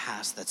in your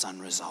past that's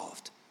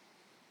unresolved?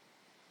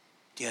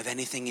 Do you have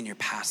anything in your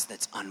past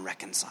that's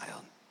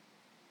unreconciled?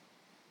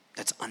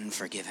 That's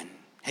unforgiven?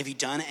 Have you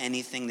done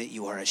anything that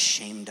you are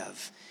ashamed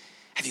of?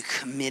 Have you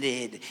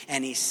committed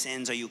any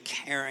sins? Are you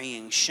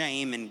carrying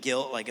shame and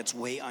guilt like it's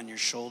weight on your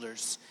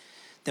shoulders?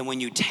 Then when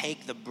you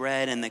take the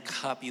bread and the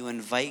cup, you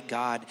invite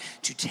God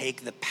to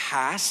take the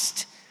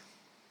past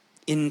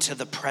into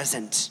the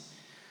present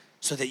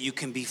so that you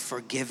can be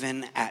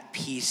forgiven, at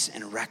peace,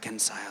 and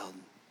reconciled.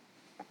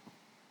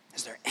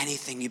 Is there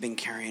anything you've been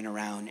carrying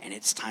around and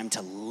it's time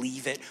to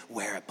leave it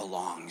where it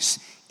belongs,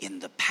 in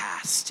the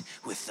past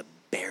with the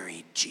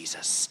buried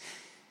Jesus,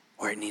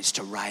 where it needs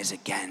to rise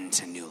again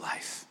to new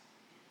life?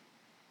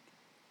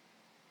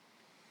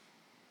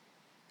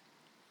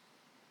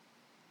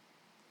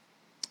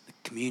 The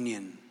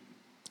communion,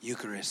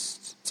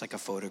 Eucharist, it's like a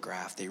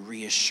photograph. They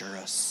reassure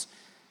us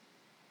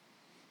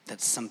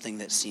that something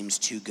that seems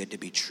too good to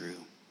be true,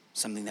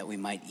 something that we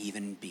might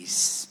even be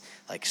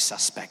like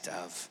suspect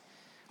of,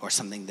 or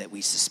something that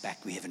we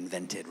suspect we have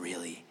invented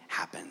really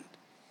happened.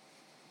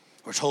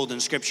 We're told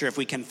in Scripture, if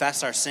we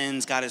confess our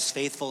sins, God is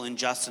faithful and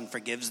just and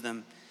forgives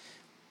them.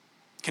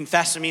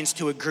 Confess means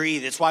to agree.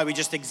 That's why we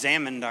just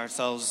examined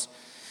ourselves.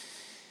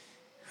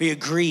 We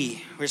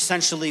agree.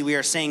 We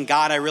are saying,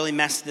 God, I really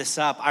messed this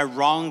up. I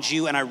wronged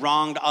you and I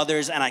wronged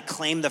others, and I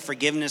claim the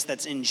forgiveness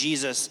that's in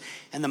Jesus.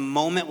 And the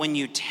moment when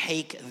you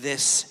take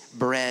this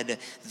bread,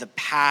 the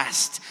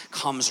past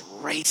comes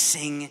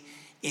racing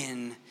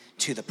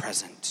into the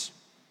present.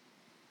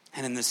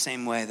 And in the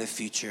same way, the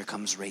future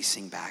comes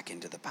racing back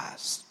into the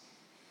past.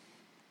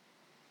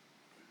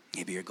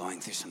 Maybe you're going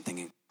through something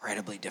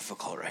incredibly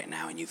difficult right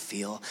now and you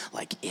feel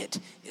like it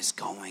is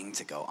going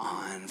to go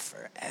on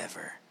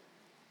forever.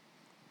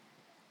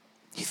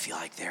 You feel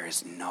like there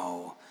is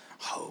no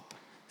hope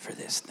for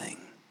this thing.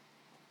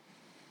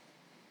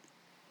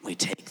 We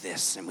take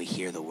this and we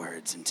hear the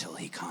words until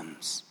he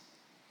comes.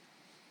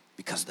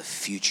 Because the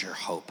future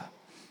hope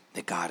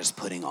that God is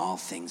putting all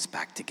things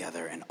back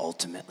together and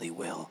ultimately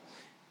will,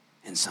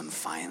 in some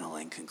final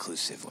and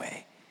conclusive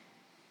way.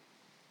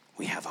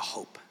 We have a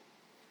hope.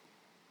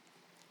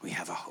 We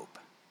have a hope.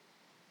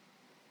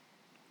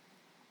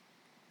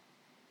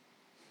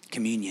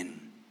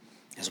 Communion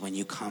is when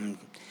you come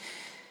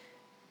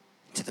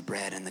to the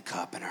bread and the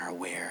cup and are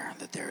aware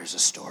that there is a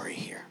story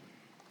here.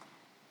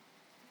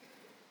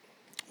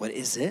 What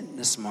is it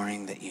this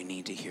morning that you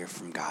need to hear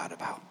from God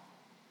about?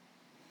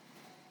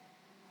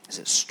 Is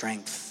it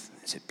strength?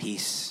 Is it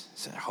peace?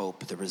 Is it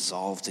hope? The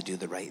resolve to do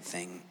the right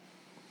thing?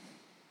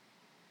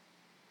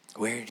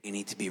 Where do you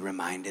need to be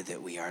reminded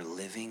that we are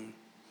living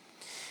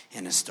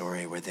in a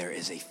story where there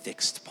is a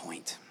fixed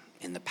point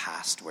in the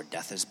past where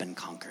death has been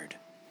conquered,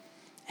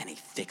 and a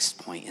fixed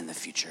point in the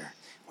future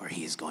where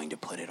he is going to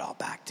put it all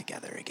back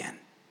together again?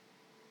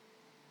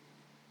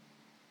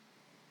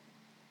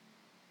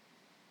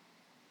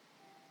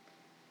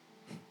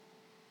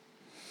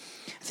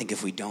 I think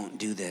if we don't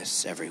do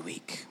this every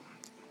week,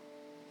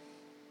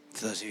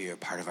 for those of you who are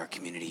part of our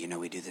community, you know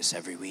we do this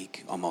every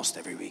week, almost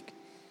every week.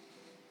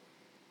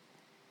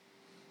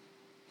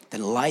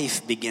 Then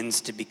life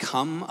begins to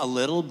become a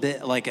little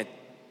bit like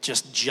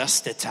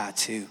just a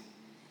tattoo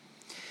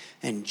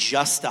and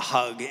just a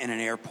hug in an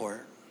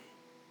airport.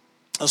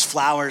 Those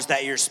flowers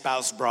that your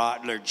spouse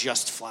brought, they're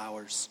just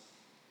flowers.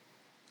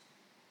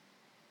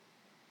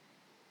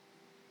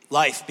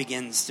 Life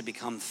begins to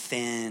become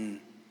thin.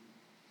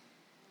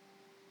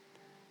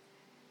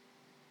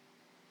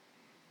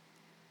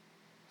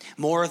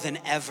 More than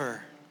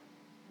ever,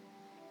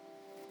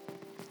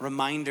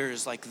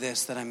 reminders like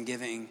this that I'm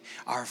giving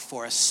are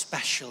for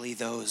especially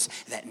those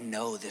that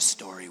know this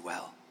story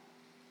well.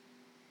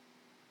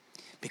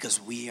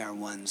 Because we are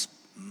ones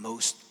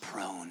most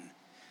prone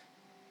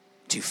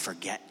to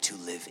forget to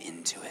live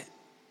into it.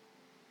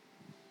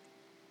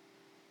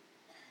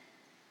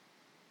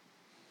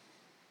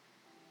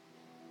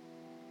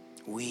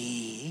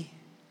 We,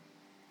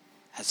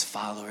 as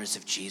followers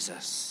of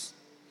Jesus,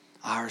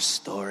 our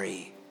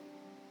story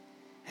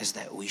is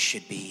that we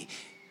should be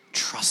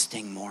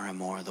trusting more and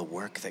more the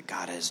work that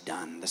God has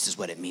done. This is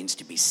what it means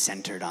to be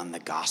centered on the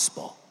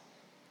gospel.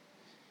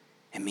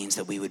 It means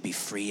that we would be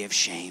free of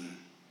shame,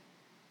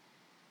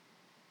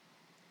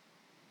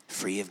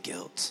 free of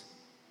guilt,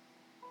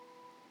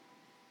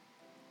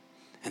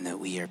 and that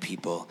we are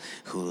people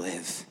who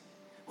live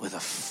with a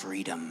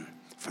freedom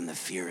from the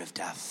fear of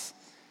death,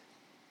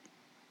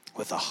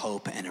 with a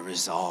hope and a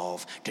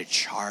resolve to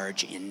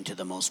charge into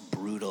the most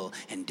brutal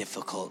and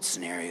difficult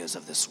scenarios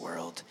of this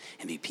world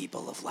and be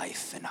people of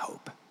life and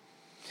hope.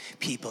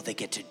 People that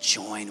get to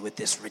join with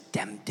this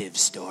redemptive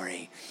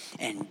story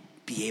and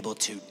be able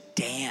to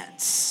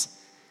dance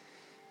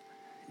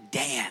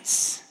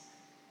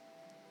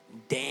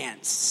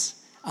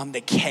on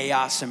the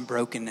chaos and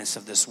brokenness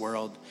of this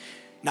world.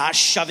 Not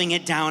shoving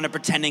it down and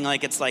pretending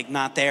like it's like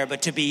not there,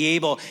 but to be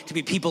able to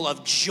be people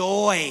of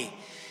joy.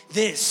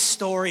 This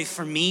story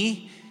for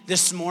me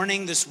this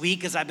morning, this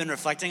week, as I've been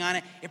reflecting on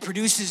it, it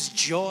produces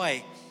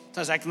joy. So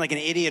I was acting like an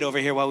idiot over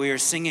here while we were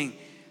singing.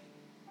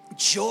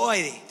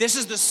 Joy. This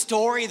is the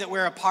story that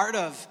we're a part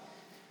of.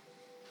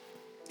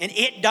 And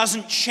it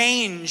doesn't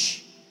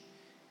change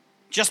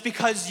just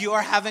because you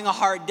are having a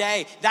hard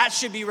day. That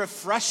should be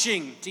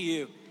refreshing to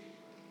you,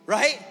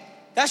 right?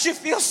 That should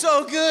feel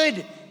so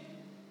good.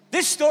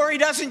 This story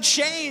doesn't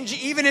change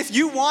even if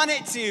you want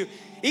it to.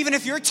 Even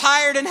if you're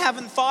tired and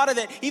haven't thought of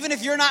it, even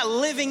if you're not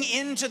living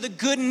into the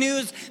good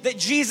news that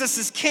Jesus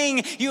is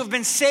King, you have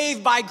been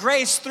saved by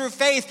grace through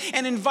faith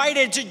and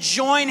invited to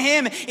join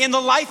him in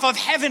the life of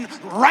heaven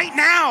right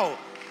now.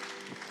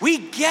 We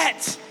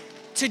get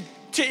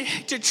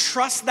to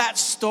trust that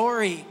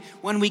story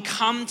when we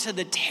come to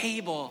the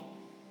table,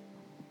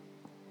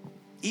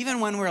 even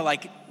when we're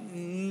like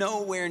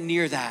nowhere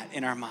near that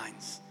in our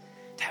minds.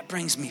 That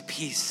brings me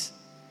peace.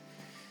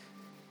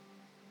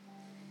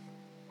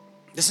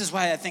 This is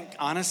why I think,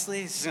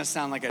 honestly, this is going to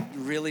sound like a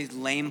really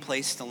lame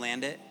place to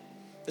land it.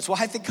 That's why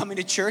I think coming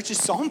to church is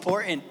so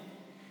important.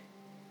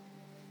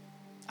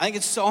 I think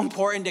it's so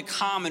important to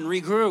come and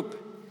regroup.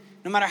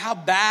 No matter how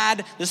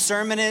bad the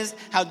sermon is,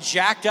 how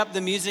jacked up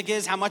the music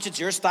is, how much it's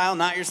your style,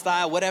 not your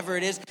style, whatever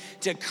it is,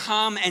 to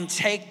come and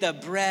take the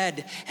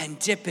bread and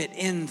dip it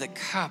in the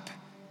cup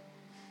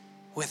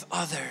with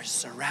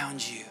others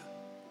around you.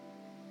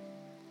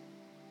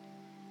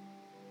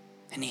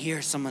 And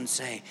hear someone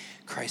say,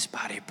 Christ's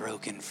body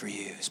broken for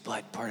you, his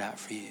blood poured out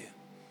for you.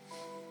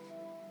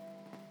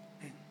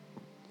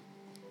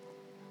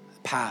 The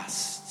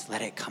past,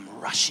 let it come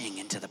rushing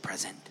into the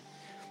present,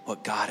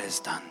 what God has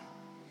done,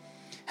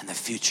 and the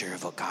future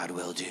of what God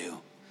will do.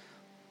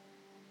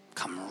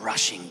 Come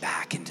rushing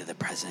back into the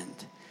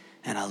present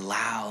and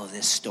allow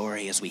this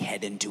story as we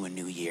head into a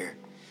new year.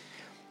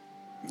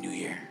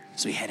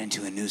 As we head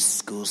into a new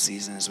school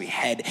season, as we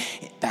head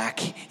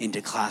back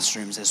into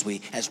classrooms,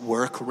 as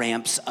work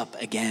ramps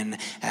up again,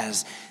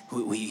 as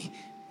we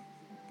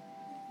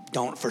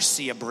don't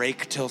foresee a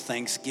break till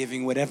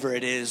Thanksgiving, whatever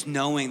it is,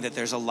 knowing that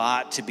there's a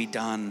lot to be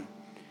done.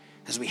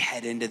 As we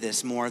head into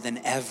this more than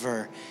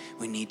ever,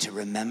 we need to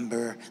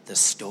remember the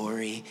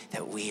story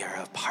that we are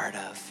a part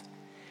of.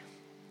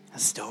 A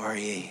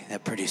story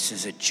that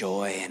produces a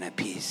joy and a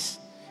peace.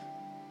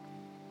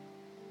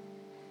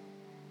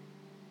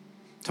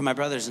 To my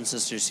brothers and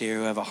sisters here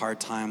who have a hard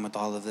time with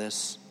all of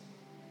this,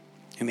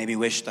 who maybe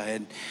wished I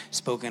had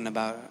spoken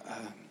about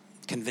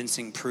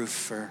convincing proof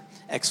for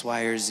X,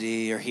 Y, or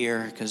Z, or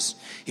here because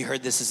you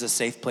heard this is a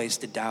safe place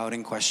to doubt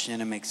and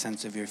question and make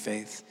sense of your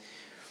faith.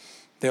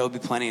 There will be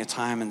plenty of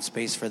time and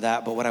space for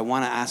that, but what I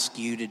want to ask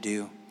you to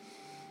do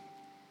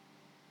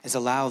is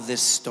allow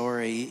this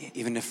story,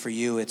 even if for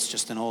you it's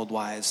just an old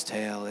wives'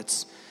 tale,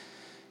 it's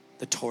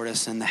the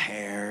tortoise and the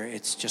hare,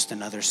 it's just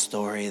another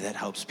story that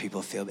helps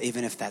people feel.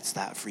 Even if that's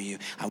that for you,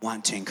 I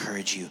want to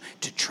encourage you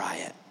to try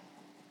it,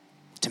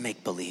 to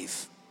make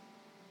believe.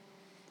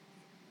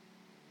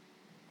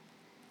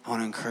 I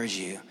want to encourage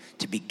you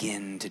to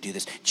begin to do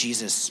this.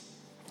 Jesus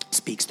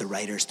speaks, the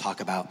writers talk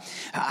about,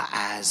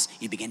 as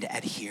you begin to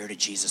adhere to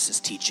Jesus'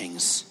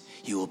 teachings,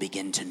 you will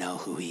begin to know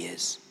who he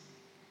is.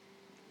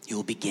 You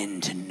will begin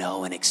to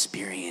know and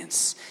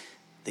experience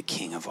the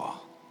King of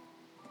all.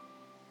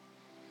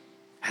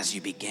 As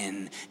you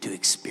begin to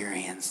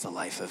experience the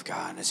life of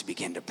God, as you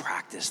begin to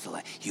practice the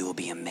life, you will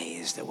be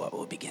amazed at what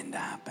will begin to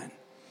happen.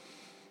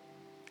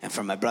 And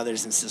for my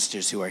brothers and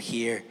sisters who are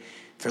here,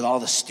 for all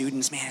the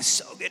students, man, it's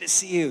so good to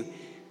see you,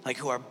 like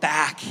who are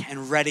back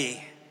and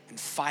ready and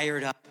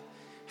fired up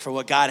for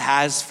what God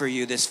has for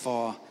you this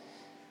fall.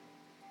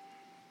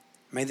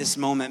 May this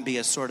moment be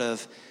a sort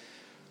of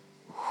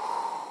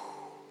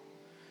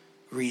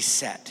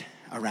reset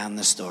around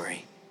the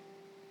story.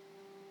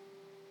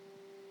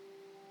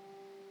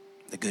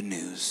 The good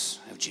news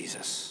of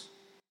Jesus.